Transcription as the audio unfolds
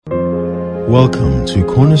Welcome to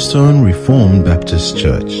Cornerstone Reformed Baptist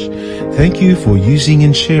Church. Thank you for using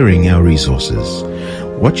and sharing our resources.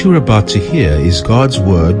 What you're about to hear is God's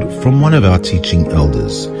Word from one of our teaching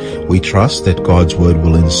elders. We trust that God's Word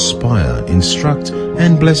will inspire, instruct,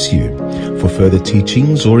 and bless you. For further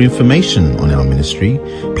teachings or information on our ministry,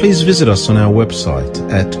 please visit us on our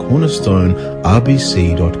website at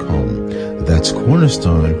cornerstonerbc.com. That's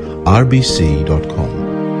cornerstonerbc.com.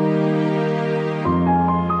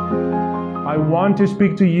 I want to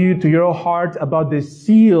speak to you, to your heart, about the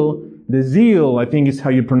zeal, I think is how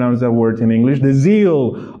you pronounce that word in English, the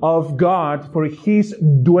zeal of God for His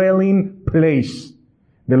dwelling place.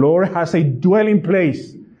 The Lord has a dwelling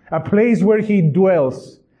place, a place where He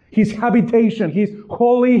dwells, His habitation, His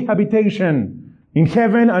holy habitation in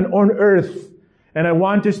heaven and on earth. And I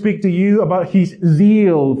want to speak to you about His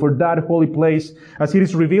zeal for that holy place as it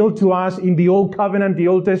is revealed to us in the Old Covenant, the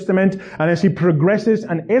Old Testament, and as it progresses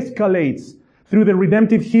and escalates through the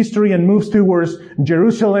redemptive history and moves towards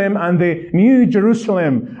Jerusalem and the New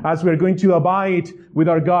Jerusalem as we're going to abide with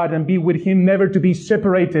our God and be with Him, never to be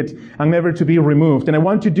separated and never to be removed. And I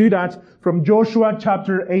want to do that from Joshua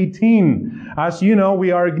chapter 18. As you know,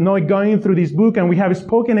 we are now going through this book and we have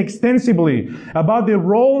spoken extensively about the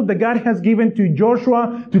role that God has given to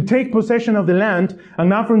Joshua to take possession of the land. And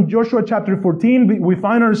now from Joshua chapter 14, we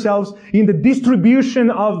find ourselves in the distribution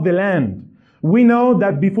of the land. We know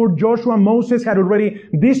that before Joshua, Moses had already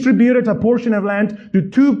distributed a portion of land to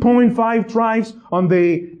 2.5 tribes on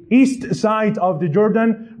the east side of the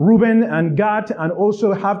Jordan, Reuben and Gad, and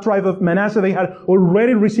also half tribe of Manasseh. They had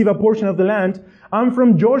already received a portion of the land. And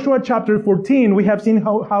from Joshua chapter 14, we have seen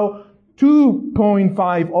how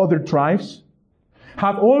 2.5 other tribes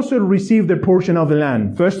have also received their portion of the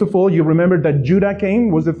land. First of all, you remember that Judah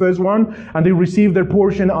was the first one, and they received their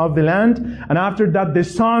portion of the land. And after that, the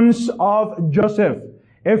sons of Joseph,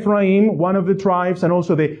 Ephraim, one of the tribes, and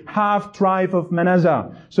also the half tribe of Manasseh.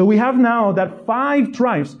 So we have now that 5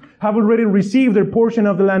 tribes have already received their portion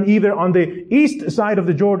of the land either on the east side of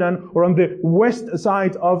the Jordan or on the west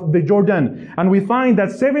side of the Jordan. And we find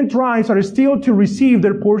that 7 tribes are still to receive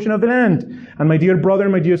their portion of the land. And my dear brother,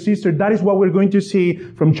 my dear sister, that is what we're going to see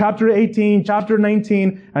from chapter 18, chapter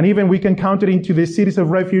 19, and even we can count it into the cities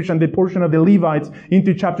of refuge and the portion of the Levites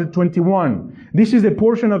into chapter 21. This is the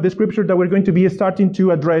portion of the scripture that we're going to be starting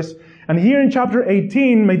to address. And here in chapter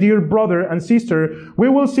 18, my dear brother and sister, we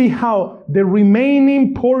will see how the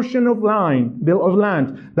remaining portion of land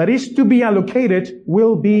that is to be allocated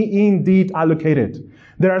will be indeed allocated.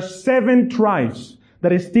 There are 7 tribes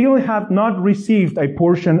that still have not received a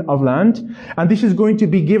portion of land. And this is going to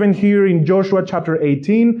be given here in Joshua chapter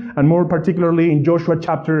 18, and more particularly in Joshua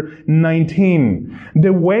chapter 19.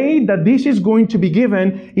 The way that this is going to be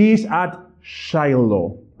given is at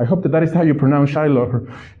Shiloh. I hope that is how you pronounce Shiloh.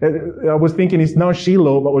 I was thinking it's not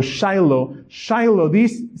Shiloh, but it was Shiloh. Shiloh,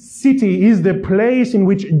 this city is the place in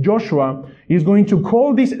which Joshua is going to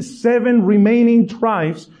call these 7 remaining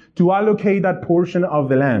tribes to allocate that portion of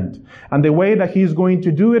the land. And the way that he's going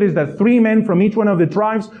to do it is that 3 men from each one of the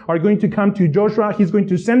tribes are going to come to Joshua. He's going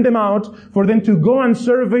to send them out for them to go and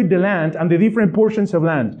survey the land and the different portions of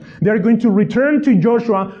land. They are going to return to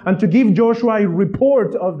Joshua and to give Joshua a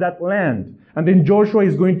report of that land. And then Joshua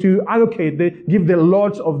is going to give the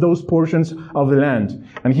lots of those portions of the land.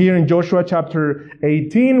 And here in Joshua chapter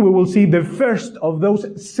 18, we will see the first of those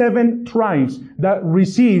 7 tribes that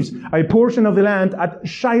receives a portion of the land at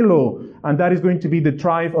Shiloh. And that is going to be the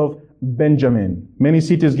tribe of Benjamin. Many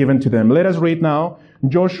cities given to them. Let us read now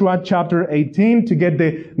Joshua chapter 18 to get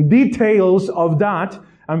the details of that.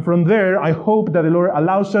 And from there, I hope that the Lord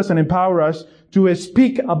allows us and empower us to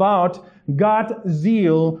speak about God's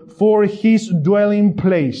zeal for His dwelling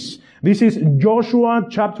place. This is Joshua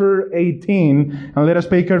chapter 18. And let us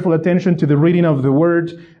pay careful attention to the reading of the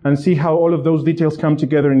word and see how all of those details come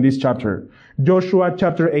together in this chapter. Joshua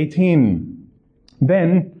chapter 18.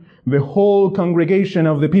 Then the whole congregation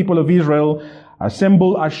of the people of Israel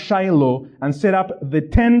assembled at Shiloh and set up the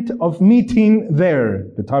tent of meeting there,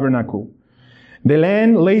 the tabernacle. The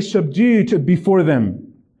land lay subdued before them.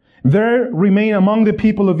 There remained among the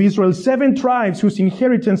people of Israel 7 tribes whose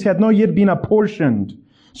inheritance had not yet been apportioned.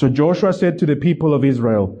 So Joshua said to the people of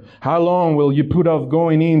Israel, "How long will you put off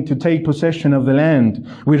going in to take possession of the land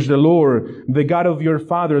which the Lord, the God of your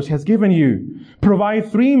fathers, has given you? Provide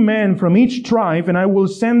 3 men from each tribe, and I will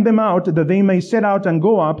send them out that they may set out and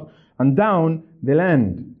go up and down the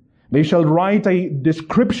land. They shall write a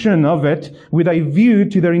description of it with a view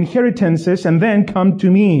to their inheritances and then come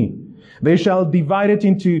to me. They shall divide it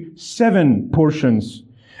into 7 portions.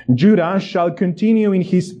 Judah shall continue in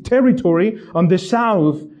his territory on the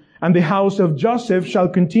south, And the house of Joseph shall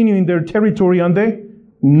continue in their territory on the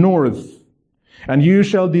north. And you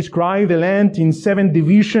shall describe the land in 7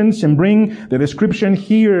 divisions and bring the description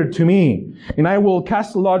here to me. And I will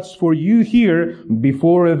cast lots for you here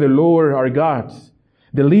before the Lord our God.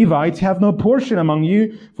 The Levites have no portion among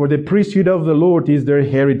you, for the priesthood of the Lord is their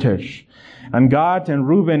heritage. And Gad and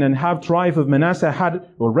Reuben and half tribe of Manasseh had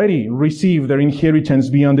already received their inheritance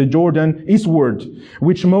beyond the Jordan eastward,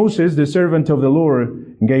 which Moses, the servant of the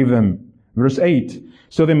Lord, gave them. Verse 8.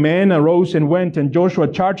 So the men arose and went, and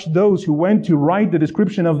Joshua charged those who went to write the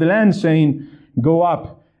description of the land, saying, Go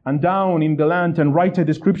up and down in the land and write a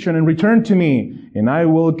description and return to me, and I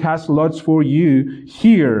will cast lots for you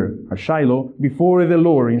here at Shiloh before the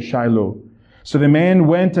Lord in Shiloh. So the men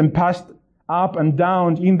went and passed up and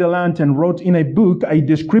down in the land and wrote in a book a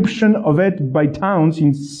description of it by towns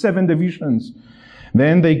in 7 divisions.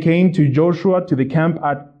 Then they came to Joshua to the camp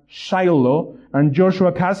at Shiloh, and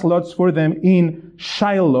Joshua cast lots for them in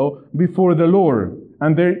Shiloh before the Lord.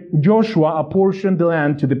 And there Joshua apportioned the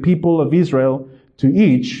land to the people of Israel, to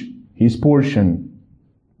each his portion.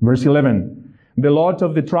 Verse 11. The lot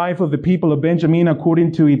of the tribe of the people of Benjamin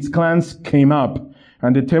according to its clans came up,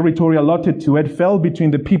 and the territory allotted to it fell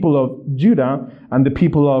between the people of Judah and the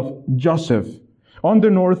people of Joseph. On the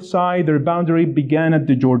north side, their boundary began at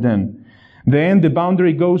the Jordan. Then the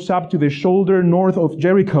boundary goes up to the shoulder north of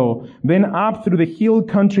Jericho, then up through the hill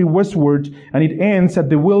country westward, and it ends at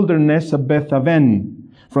the wilderness of Beth-aven.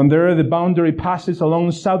 From there, the boundary passes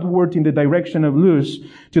along southward in the direction of Luz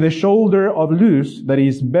to the shoulder of Luz, that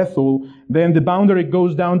is Bethel. Then the boundary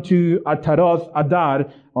goes down to Ataroth Adar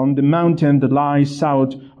on the mountain that lies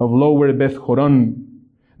south of lower Beth Horon.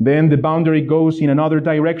 Then the boundary goes in another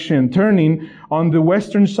direction, turning on the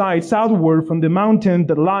western side southward from the mountain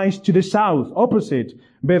that lies to the south, opposite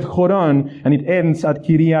Beth Horon, and it ends at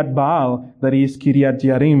Kiriat Baal, that is Kiriat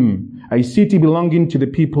Yarim, a city belonging to the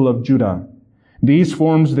people of Judah. This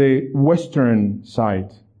forms the western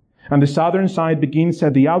side. And the southern side begins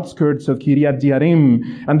at the outskirts of Kiriat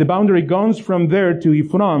Yarim, and the boundary goes from there to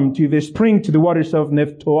Ephraim, to the spring, to the waters of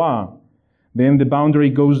Nephtoah. Then the boundary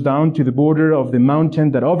goes down to the border of the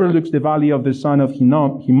mountain that overlooks the valley of the son of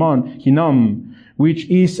Hinnom, which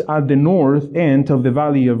is at the north end of the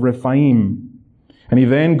valley of Rephaim. And he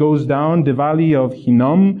then goes down the valley of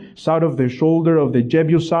Hinnom, south of the shoulder of the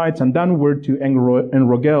Jebusites, and downward to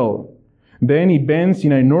En-Rogel. Then he bends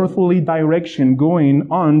in a northerly direction, going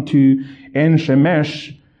on to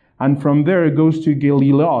En-Shemesh, and from there goes to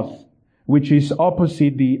Geliloth, which is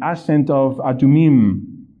opposite the ascent of Adumim.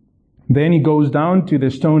 Then he goes down to the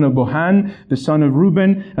stone of Bohan, the son of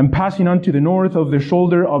Reuben, and passing on to the north of the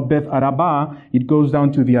shoulder of Beth Arabah, it goes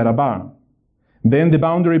down to the Arabah. Then the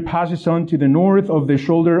boundary passes on to the north of the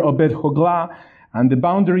shoulder of Beth Hoglah, and the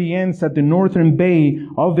boundary ends at the northern bay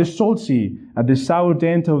of the Salt Sea, at the south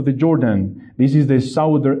end of the Jordan. This is the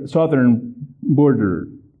southern border.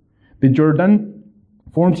 The Jordan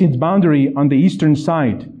forms its boundary on the eastern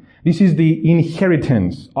side. This is the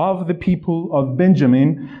inheritance of the people of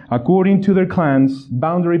Benjamin according to their clans,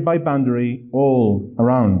 boundary by boundary, all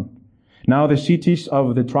around. Now the cities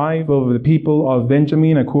of the tribe of the people of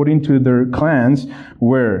Benjamin according to their clans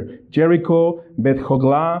were Jericho, Beth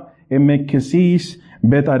Hoglah, Emek-Kesis,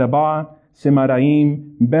 Beth Arabah,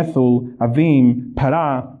 Semaraim, Bethel, Avim,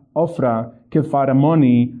 Parah, Ophrah,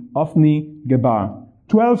 Kephar-Ammoni, Ophni, Geba.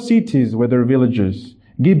 12 cities were their villages: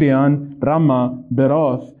 Gibeon, Ramah,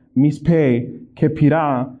 Beroth, Mizpeh,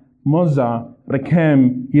 Kepirah, Moza,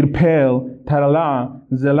 Rechem, Irpel, Taralah,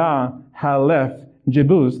 Zelah, Haleth,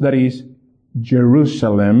 Jebus, that is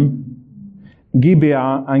Jerusalem,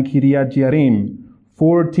 Gibeah, and Kiriat Yarim.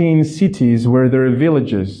 14 cities were their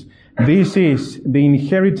villages. This is the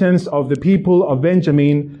inheritance of the people of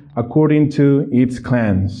Benjamin according to its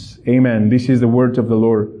clans. Amen. This is the word of the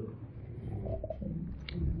Lord.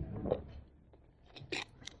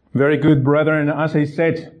 Very good, brethren. As I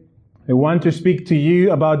said, I want to speak to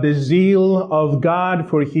you about the zeal of God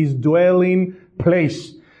for His dwelling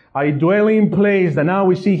place. A dwelling place that now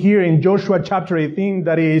we see here in Joshua chapter 18,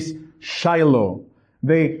 that is Shiloh.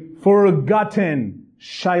 The forgotten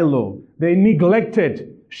Shiloh. The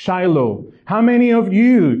neglected Shiloh. How many of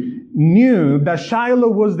you knew that Shiloh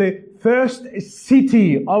was the first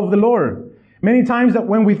city of the Lord? Many times that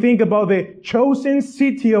when we think about the chosen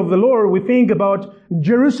city of the Lord, we think about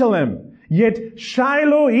Jerusalem. Yet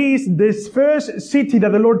Shiloh is this first city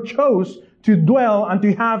that the Lord chose to dwell and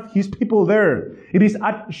to have His people there. It is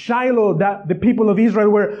at Shiloh that the people of Israel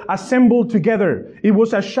were assembled together. It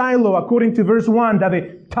was at Shiloh, according to verse 1, that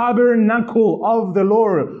the tabernacle of the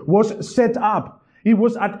Lord was set up. It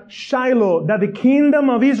was at Shiloh that the kingdom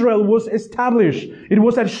of Israel was established. It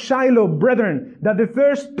was at Shiloh, brethren, that the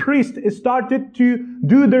first priest started to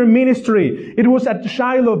do their ministry. It was at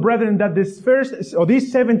Shiloh, brethren, that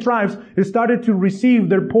these 7 tribes started to receive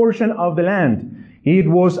their portion of the land. It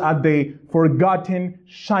was at the forgotten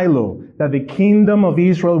Shiloh that the kingdom of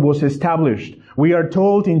Israel was established. We are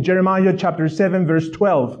told in Jeremiah chapter 7 verse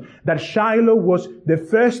 12 that Shiloh was the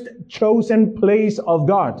first chosen place of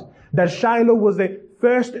God. That Shiloh was the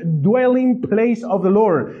first dwelling place of the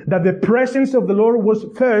Lord. That the presence of the Lord was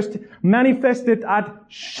first manifested at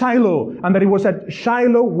Shiloh. And that it was at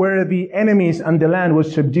Shiloh where the enemies and the land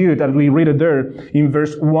was subdued, as we read it there in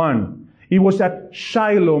verse 1. It was at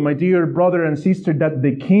Shiloh, my dear brother and sister, that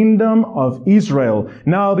the kingdom of Israel,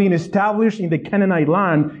 now being established in the Canaanite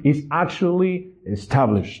land, is actually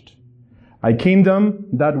established. A kingdom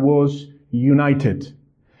that was united.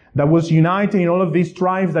 That was united in all of these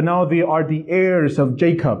tribes that now they are the heirs of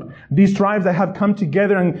Jacob. These tribes that have come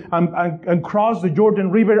together and crossed the Jordan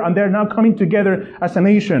River, and they're now coming together as a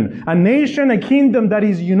nation. A nation, a kingdom that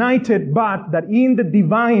is united, but that in the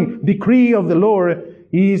divine decree of the Lord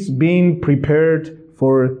is being prepared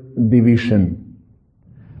for division.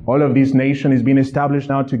 All of this nation is being established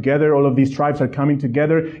now together. All of these tribes are coming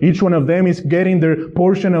together. Each one of them is getting their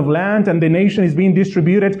portion of land, and the nation is being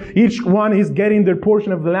distributed. Each one is getting their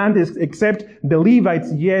portion of the land, except the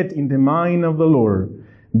Levites, yet in the mind of the Lord.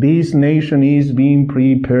 This nation is being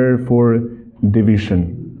prepared for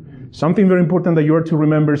division. Something very important that you are to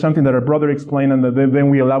remember, something that our brother explained, and then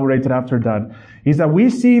we elaborated after that, is that we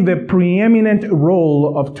see the preeminent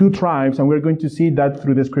role of 2 tribes, and we're going to see that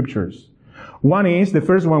through the scriptures. One is, the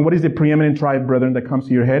first one, what is the preeminent tribe, brethren, that comes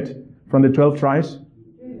to your head from the 12 tribes?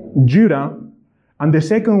 Judah. And the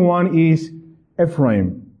second one is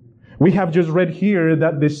Ephraim. We have just read here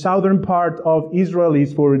that the southern part of Israel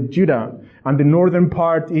is for Judah, and the northern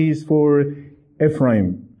part is for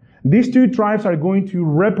Ephraim. These 2 tribes are going to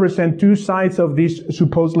represent 2 sides of this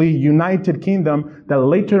supposedly united kingdom that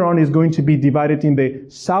later on is going to be divided in the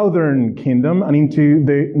southern kingdom and into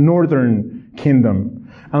the northern kingdom.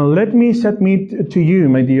 And let me submit to you,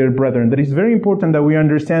 my dear brethren, that it's very important that we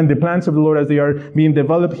understand the plans of the Lord as they are being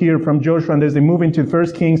developed here from Joshua and as they move into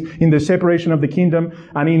 1 Kings in the separation of the kingdom.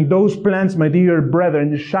 And in those plans, my dear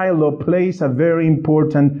brethren, Shiloh plays a very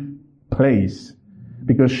important place.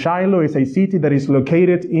 Because Shiloh is a city that is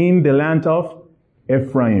located in the land of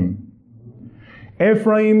Ephraim.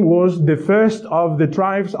 Ephraim was the first of the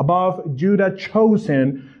tribes above Judah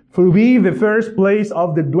chosen to be the first place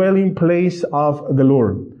of the dwelling place of the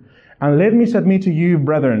Lord. And let me submit to you,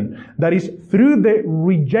 brethren, that is through the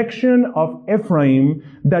rejection of Ephraim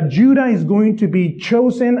that Judah is going to be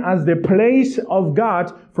chosen as the place of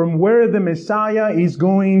God from where the Messiah is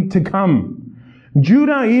going to come.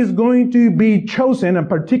 Judah is going to be chosen, and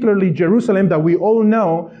particularly Jerusalem, that we all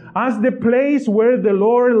know, as the place where the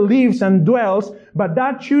Lord lives and dwells. But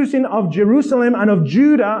that choosing of Jerusalem and of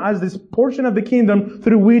Judah as this portion of the kingdom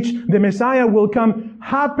through which the Messiah will come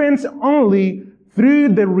happens only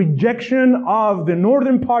through the rejection of the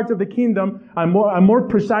northern part of the kingdom, and a more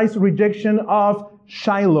precise rejection of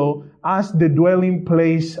Shiloh as the dwelling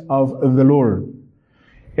place of the Lord.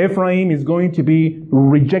 Ephraim is going to be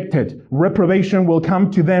rejected. Reprobation will come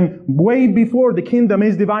to them way before the kingdom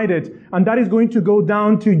is divided. And that is going to go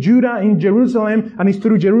down to Judah in Jerusalem. And it's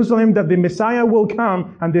through Jerusalem that the Messiah will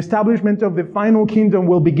come and the establishment of the final kingdom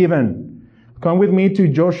will be given. Come with me to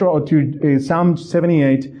Joshua or to Psalm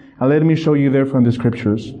 78. And let me show you there from the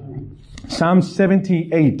scriptures. Psalm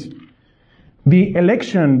 78. The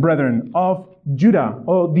election, brethren, of Judah,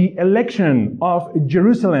 or the election of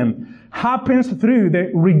Jerusalem, happens through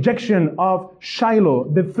the rejection of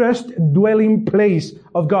Shiloh, the first dwelling place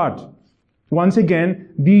of God. Once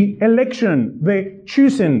again, the election, the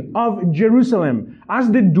choosing of Jerusalem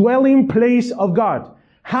as the dwelling place of God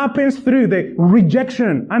happens through the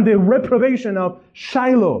rejection and the reprobation of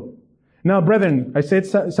Shiloh. Now, brethren, I said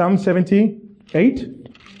Psalm 78.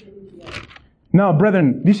 Now,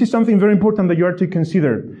 brethren, this is something very important that you are to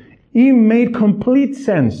consider. It made complete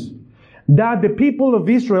sense that the people of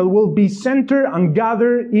Israel will be centered and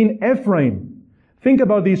gathered in Ephraim. Think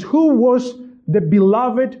about this. Who was the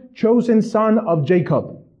beloved chosen son of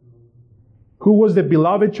Jacob? Who was the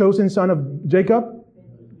beloved chosen son of Jacob?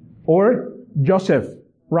 Or Joseph,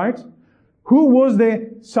 right? Who was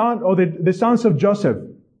the son or the sons of Joseph?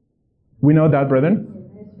 We know that,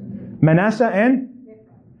 brethren. Manasseh and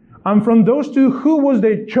from those 2, who was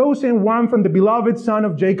the chosen one from the beloved son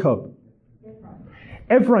of Jacob?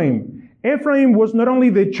 Ephraim. Ephraim was not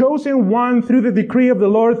only the chosen one through the decree of the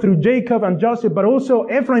Lord through Jacob and Joseph, but also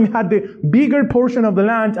Ephraim had the bigger portion of the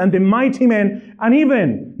land and the mighty men. And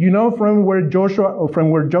even, from where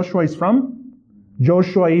Joshua is from?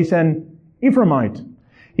 Joshua is an Ephraimite.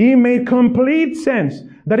 It made complete sense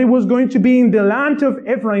that it was going to be in the land of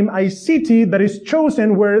Ephraim, a city that is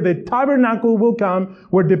chosen where the tabernacle will come,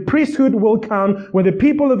 where the priesthood will come, where the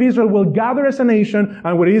people of Israel will gather as a nation,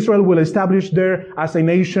 and where Israel will establish there as a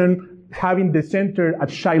nation, having the center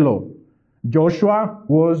at Shiloh. Joshua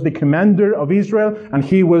was the commander of Israel, and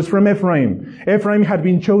he was from Ephraim. Ephraim had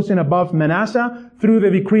been chosen above Manasseh through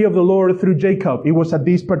the decree of the Lord through Jacob. It was at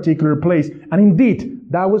this particular place. And indeed,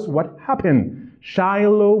 that was what happened.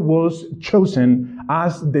 Shiloh was chosen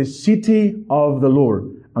as the city of the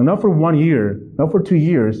Lord. And not for 1 year, not for 2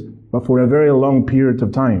 years, but for a very long period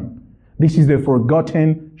of time. This is the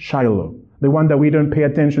forgotten Shiloh. The one that we don't pay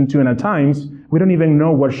attention to, and at times, we don't even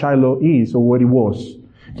know what Shiloh is or what it was.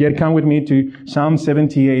 Yet come with me to Psalm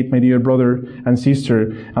 78, my dear brother and sister,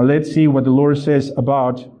 and let's see what the Lord says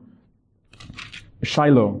about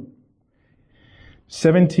Shiloh.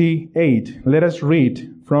 78. Let us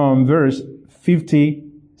read from verse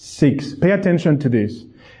 56. Pay attention to this.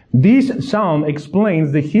 This psalm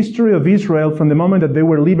explains the history of Israel from the moment that they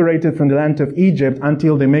were liberated from the land of Egypt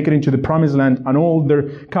until they make it into the promised land and all their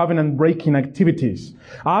covenant breaking activities.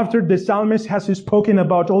 After the psalmist has spoken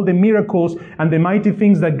about all the miracles and the mighty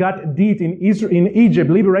things that God did in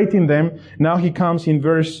Egypt, liberating them, now he comes in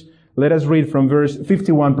let us read from verse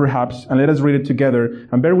 51 perhaps, and let us read it together.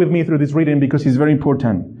 And bear with me through this reading because it's very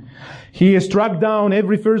important. He struck down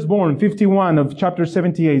every firstborn, 51 of chapter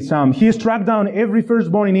 78 Psalm. He struck down every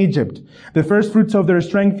firstborn in Egypt, the first fruits of their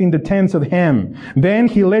strength in the tents of Ham. Then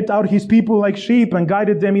he led out his people like sheep and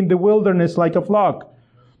guided them in the wilderness like a flock.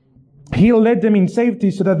 He led them in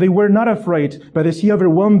safety so that they were not afraid, but as he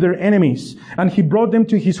overwhelmed their enemies. And he brought them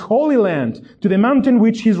to his holy land, to the mountain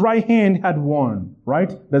which his right hand had won.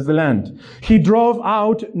 Right? That's the land. He drove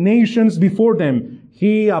out nations before them.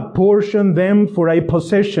 He apportioned them for a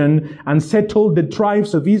possession and settled the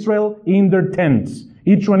tribes of Israel in their tents,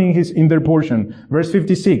 each one in their portion. Verse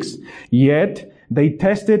 56. Yet they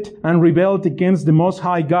tested and rebelled against the Most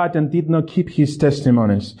High God and did not keep his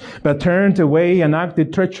testimonies, but turned away and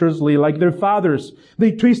acted treacherously like their fathers.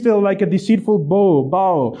 They twisted like a deceitful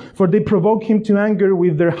bow, for they provoked him to anger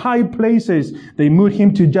with their high places. They moved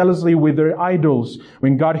him to jealousy with their idols.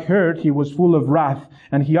 When God heard, he was full of wrath,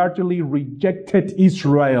 and he utterly rejected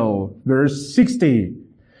Israel. Verse 60.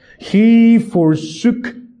 He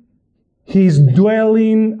forsook his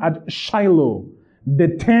dwelling at Shiloh, the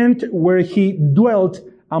tent where he dwelt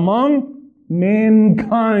among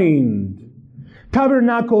mankind.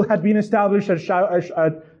 Tabernacle had been established at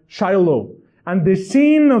Shiloh, and the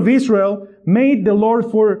sin of Israel made the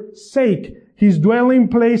Lord forsake his dwelling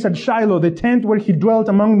place at Shiloh, the tent where he dwelt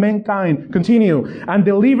among mankind. Continue. And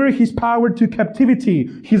delivered his power to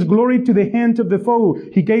captivity, his glory to the hand of the foe.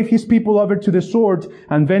 He gave his people over to the sword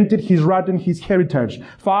and vented his wrath on his heritage.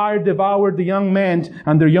 Fire devoured the young men,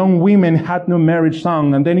 and their young women had no marriage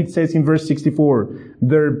song. And then it says in verse 64,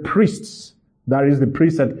 their priests, that is the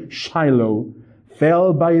priests at Shiloh,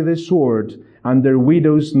 fell by the sword, and their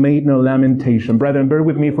widows made no lamentation. Brethren, bear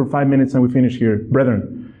with me for 5 minutes and we finish here.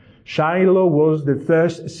 Brethren, Shiloh was the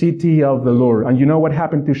first city of the Lord. And you know what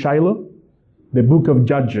happened to Shiloh? The book of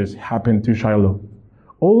Judges happened to Shiloh.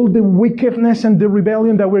 All the wickedness and the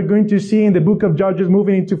rebellion that we're going to see in the book of Judges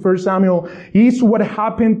moving into 1 Samuel is what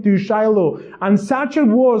happened to Shiloh. And such it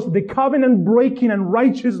was the covenant breaking and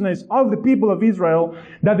righteousness of the people of Israel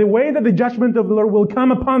that the way that the judgment of the Lord will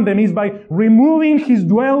come upon them is by removing his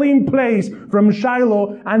dwelling place from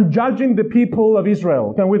Shiloh and judging the people of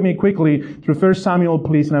Israel. Come with me quickly through 1 Samuel,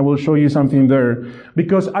 please, and I will show you something there.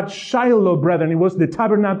 Because at Shiloh, brethren, it was the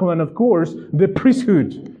tabernacle and, of course, the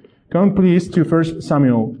priesthood. Come please to 1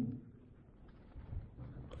 Samuel.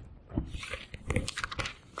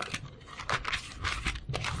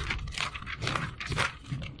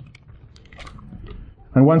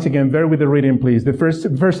 And once again, bear with the reading, please. The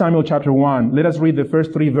first Samuel chapter 1. Let us read the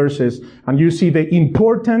first 3 verses. And you see the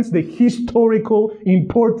importance, the historical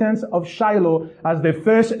importance of Shiloh as the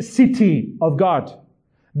first city of God.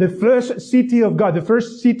 The first city of God. The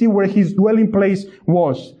first city where his dwelling place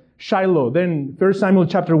was. Shiloh. Then 1 Samuel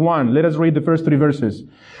chapter 1. Let us read the first 3 verses.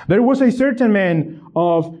 There was a certain man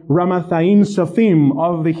of Ramathaim Sophim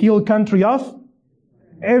of the hill country of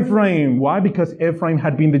Ephraim. Why? Because Ephraim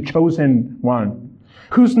had been the chosen one.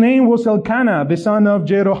 Whose name was Elkanah, the son of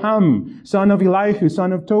Jeroham, son of Elihu,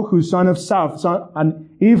 son of Tohu, son of Saph, an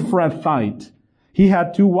Ephrathite. He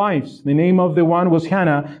had 2 wives. The name of the one was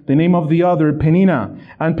Hannah, the name of the other Peninnah.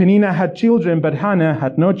 And Peninnah had children, but Hannah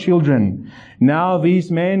had no children. Now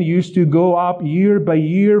these men used to go up year by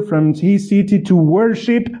year from his city to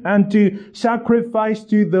worship and to sacrifice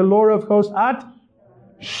to the Lord of hosts at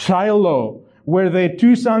Shiloh, where the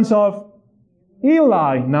 2 sons of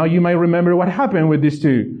Eli. Now you might remember what happened with these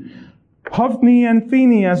 2. Hophni and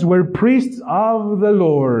Phinehas were priests of the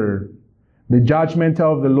Lord. The judgment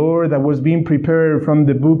of the Lord that was being prepared from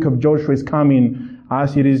the book of Joshua is coming,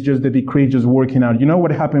 as it is just the decree just working out. You know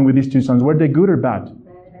what happened with these 2 sons? Were they good or bad?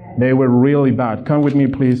 They were really bad. Come with me,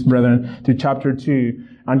 please, brethren, to chapter 2.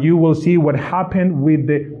 And you will see what happened with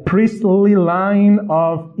the priestly line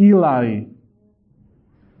of Eli.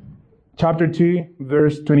 Chapter 2,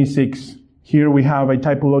 verse 26. Here we have a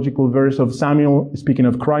typological verse of Samuel, speaking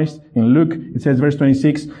of Christ. In Luke, it says, verse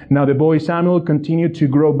 26, Now the boy Samuel continued to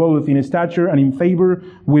grow both in stature and in favor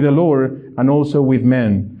with the Lord and also with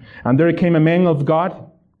men. And there came a man of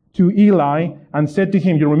God to Eli and said to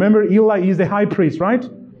him, you remember Eli is the high priest, right?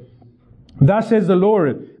 Thus says the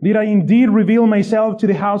Lord, did I indeed reveal myself to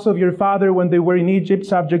the house of your father when they were in Egypt,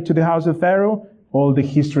 subject to the house of Pharaoh? All the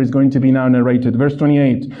history is going to be now narrated. Verse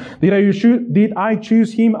 28. Did I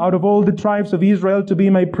choose him out of all the tribes of Israel to be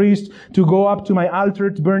my priest, to go up to my altar,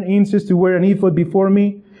 to burn incense, to wear an ephod before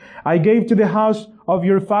me? I gave to the house of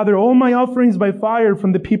your father all my offerings by fire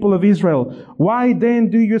from the people of Israel. Why then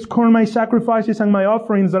do you scorn my sacrifices and my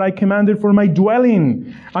offerings that I commanded for my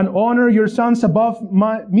dwelling, and honor your sons above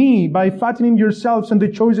me by fattening yourselves on the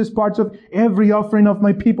choicest parts of every offering of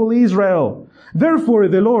my people Israel? Therefore,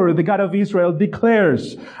 the Lord, the God of Israel,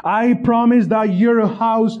 declares, I promise that your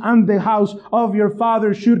house and the house of your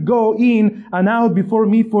father should go in and out before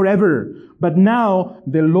me forever. But now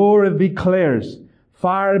the Lord declares,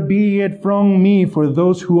 far be it from me, for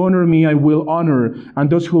those who honor me I will honor, and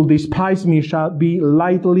those who despise me shall be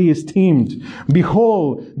lightly esteemed.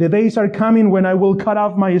 Behold, the days are coming when I will cut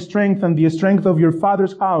off my strength and the strength of your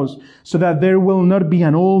father's house, so that there will not be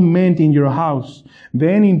an old man in your house.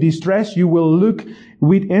 Then in distress you will look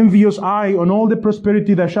with envious eye on all the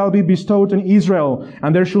prosperity that shall be bestowed on Israel,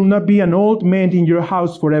 and there shall not be an old man in your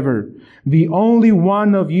house forever. The only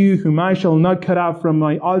one of you whom I shall not cut off from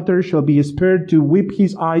my altar shall be spared to weep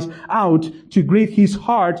his eyes out, to grieve his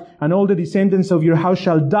heart, and all the descendants of your house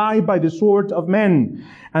shall die by the sword of men.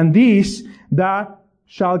 And this that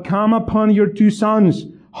shall come upon your 2 sons,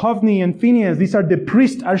 Hophni and Phinehas, these are the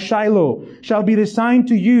priests at Shiloh, shall be the sign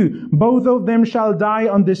to you. Both of them shall die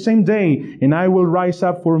on the same day, and I will rise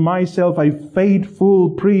up for myself a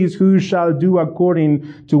faithful priest who shall do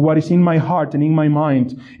according to what is in my heart and in my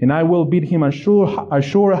mind. And I will bid him a sure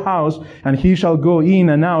house, and he shall go in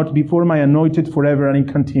and out before my anointed forever. And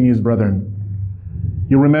it continues, brethren.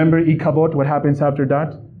 You remember Ichabod, what happens after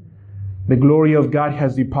that? The glory of God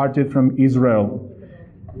has departed from Israel.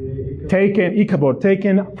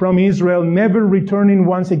 Taken from Israel, never returning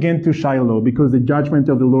once again to Shiloh, because the judgment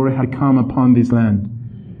of the Lord had come upon this land.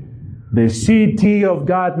 The city of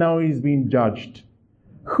God now is being judged.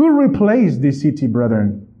 Who replaced this city,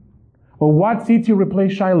 brethren? Or what city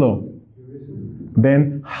replaced Shiloh?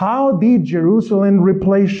 Then how did Jerusalem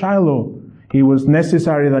replace Shiloh? It was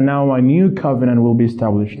necessary that now a new covenant will be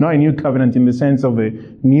established. Not a new covenant in the sense of a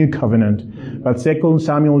new covenant, but 2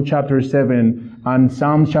 Samuel chapter 7 and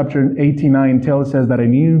Psalm chapter 89 tells us that a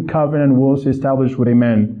new covenant was established with a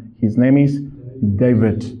man. His name is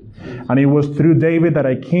David. And it was through David that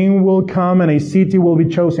a king will come and a city will be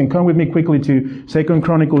chosen. Come with me quickly to 2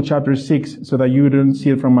 Chronicles chapter 6, so that you don't see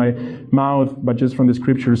it from my mouth, but just from the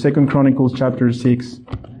scripture. 2 Chronicles chapter 6.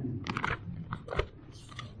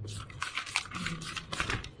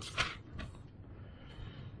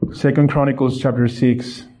 Second Chronicles chapter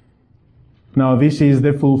 6. Now this is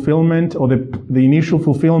the fulfillment, or the initial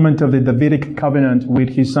fulfillment of the Davidic covenant with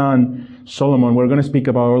his son Solomon. We're going to speak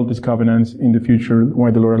about all these covenants in the future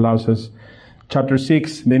when the Lord allows us. Chapter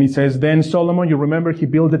 6, then it says, Then Solomon, you remember he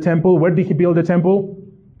built the temple. Where did he build the temple?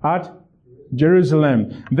 At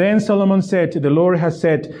Jerusalem. Then Solomon said, The Lord has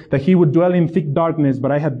said that he would dwell in thick darkness,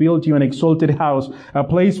 but I have built you an exalted house, a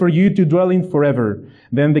place for you to dwell in forever.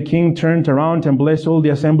 Then the king turned around and blessed all the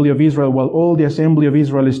assembly of Israel, while all the assembly of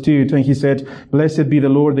Israel stood. And he said, Blessed be the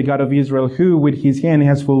Lord, the God of Israel, who with his hand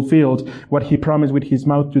has fulfilled what he promised with his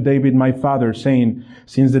mouth to David my father, saying,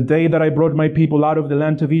 Since the day that I brought my people out of the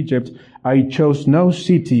land of Egypt, I chose no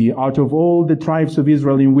city out of all the tribes of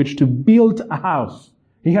Israel in which to build a house.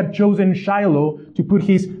 He had chosen Shiloh to put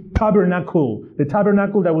his tabernacle, the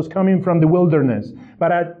tabernacle that was coming from the wilderness.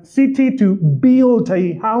 But a city to build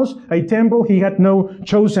a house, a temple, he had no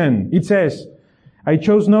chosen. It says, I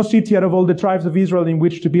chose no city out of all the tribes of Israel in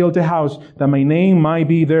which to build a house, that my name might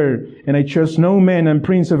be there. And I chose no man and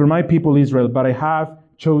prince over my people Israel, but I have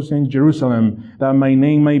chosen Jerusalem, that my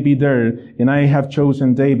name might be there. And I have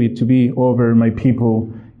chosen David to be over my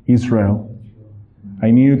people Israel.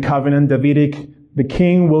 A new covenant Davidic, the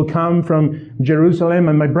king will come from Jerusalem.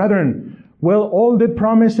 And my brethren, will all the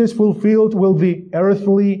promises fulfilled will the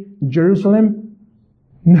earthly Jerusalem?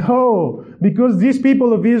 No, because these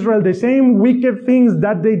people of Israel, the same wicked things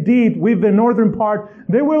that they did with the northern part,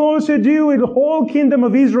 they will also do with the whole kingdom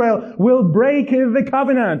of Israel, will break the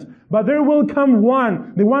covenant. But there will come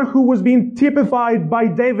one, the one who was being typified by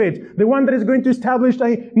David, the one that is going to establish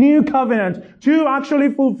a new covenant to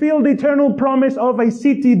actually fulfill the eternal promise of a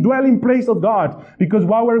city dwelling place of God. Because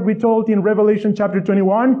what were we told in Revelation chapter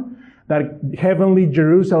 21? That heavenly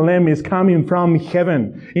Jerusalem is coming from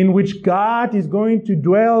heaven, in which God is going to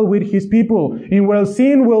dwell with His people, in where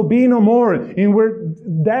sin will be no more, in where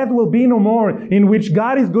death will be no more, in which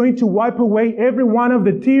God is going to wipe away every one of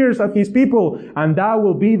the tears of His people, and that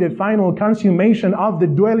will be the final consummation of the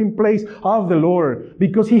dwelling place of the Lord,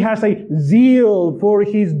 because He has a zeal for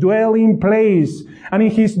His dwelling place, and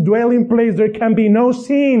in His dwelling place there can be no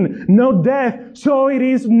sin, no death, so it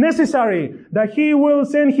is necessary that He will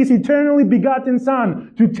send His eternally begotten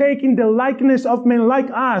Son to take in the likeness of men like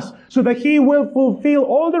us, so that He will fulfill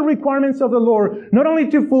all the requirements of the Lord, not only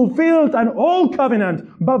to fulfill an old covenant,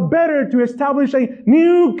 but better to establish a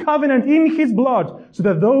new covenant in His blood, so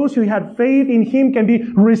that those who had faith in Him can be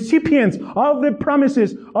recipients of the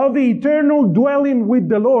promises of the eternal dwelling with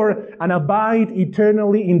the Lord and abide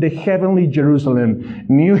eternally in the heavenly Jerusalem.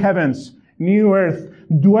 New heavens, new earth,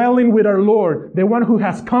 dwelling with our Lord, the one who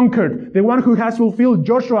has conquered, the one who has fulfilled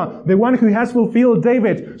Joshua, the one who has fulfilled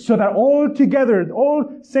David, so that all together,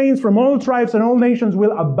 all saints from all tribes and all nations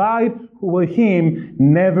will abide with Him,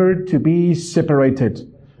 never to be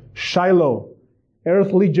separated. Shiloh,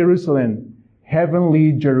 earthly Jerusalem,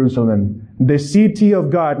 heavenly Jerusalem, the city of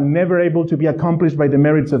God, never able to be accomplished by the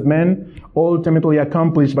merits of men, ultimately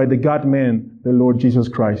accomplished by the God-man, the Lord Jesus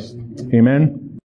Christ. Amen.